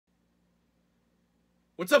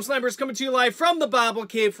What's up, Snipers? Coming to you live from the Bobble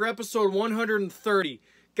Cave for episode 130.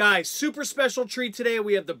 Guys, super special treat today.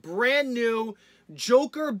 We have the brand new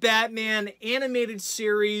Joker Batman animated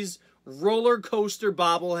series roller coaster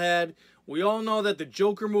bobblehead. We all know that the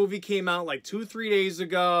Joker movie came out like 2-3 days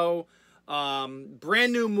ago.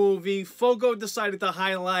 Brand new movie. Fogo decided to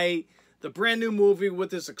highlight the brand new movie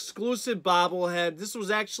with this exclusive bobblehead. This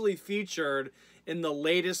was actually featured in the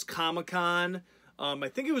latest Comic-Con. I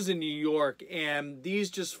think it was in New York, and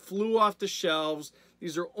these just flew off the shelves.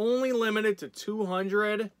 These are only limited to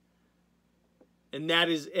 200, and that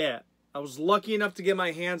is it. I was lucky enough to get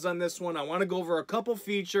my hands on this one. I want to go over a couple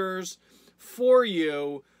features for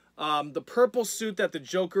you. The purple suit that the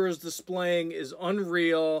Joker is displaying is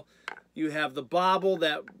unreal. You have the Bobble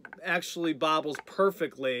that actually bobbles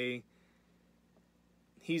perfectly.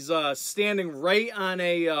 He's standing right on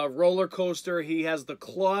a roller coaster. He has the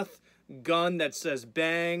cloth gun that says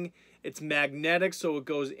bang. It's magnetic, so it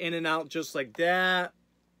goes in and out just like that.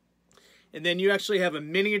 And then you actually have a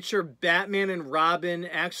miniature Batman and Robin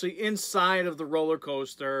actually inside of the roller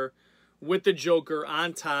coaster with the Joker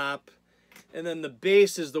on top. And then the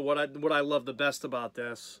base is what I love the best about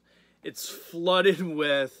this. It's flooded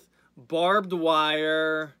with barbed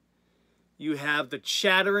wire. You have the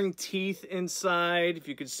chattering teeth inside, if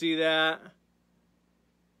you could see that.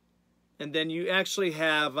 And then you actually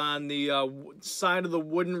have on the side of the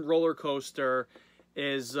wooden roller coaster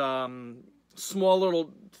is small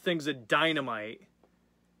little things of dynamite.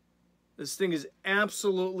 This thing is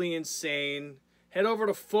absolutely insane. Head over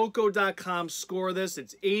to Foco.com, score this.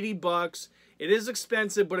 It's 80 bucks. It is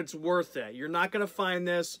expensive, but it's worth it. You're not going to find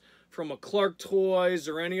this from a Clark Toys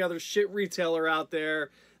or any other shit retailer out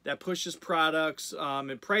there that pushes products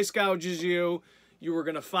and price gouges you. You were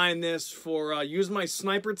going to find this for, use my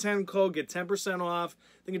Sniper10 code, get 10% off.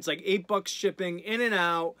 I think it's like 8 bucks shipping, in and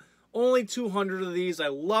out. Only 200 of these. I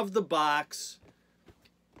love the box.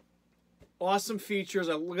 Awesome features.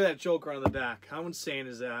 Look at that Joker on the back. How insane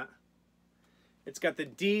is that? It's got the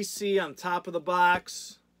DC on top of the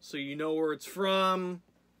box, so you know where it's from.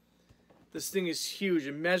 This thing is huge.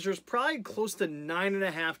 It measures probably close to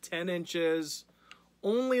 9.5, 10 inches.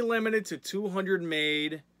 Only limited to 200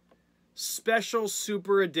 made. Special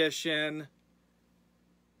super edition.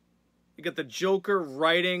 You got the Joker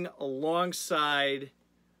riding alongside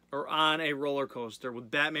or on a roller coaster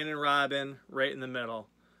with Batman and Robin right in the middle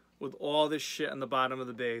with all this shit on the bottom of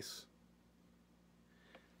the base.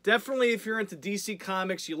 Definitely, if you're into DC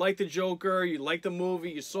Comics, you like the Joker, you like the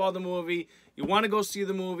movie, you saw the movie, you want to go see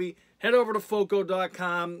the movie, head over to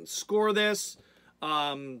Foco.com, score this.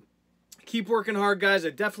 Keep working hard, guys. I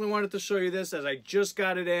definitely wanted to show you this as I just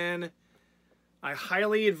got it in. I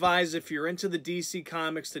highly advise, if you're into the DC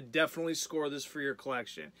Comics, to definitely score this for your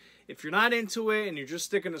collection. If you're not into it and you're just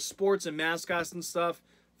sticking to sports and mascots and stuff,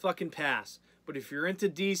 fucking pass. But if you're into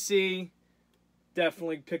DC,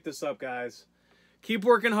 definitely pick this up, guys. Keep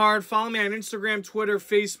working hard. Follow me on Instagram, Twitter,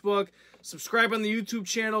 Facebook. Subscribe on the YouTube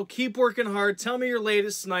channel. Keep working hard. Tell me your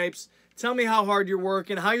latest snipes. Tell me how hard you're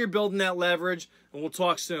working, how you're building that leverage, and we'll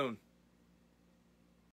talk soon.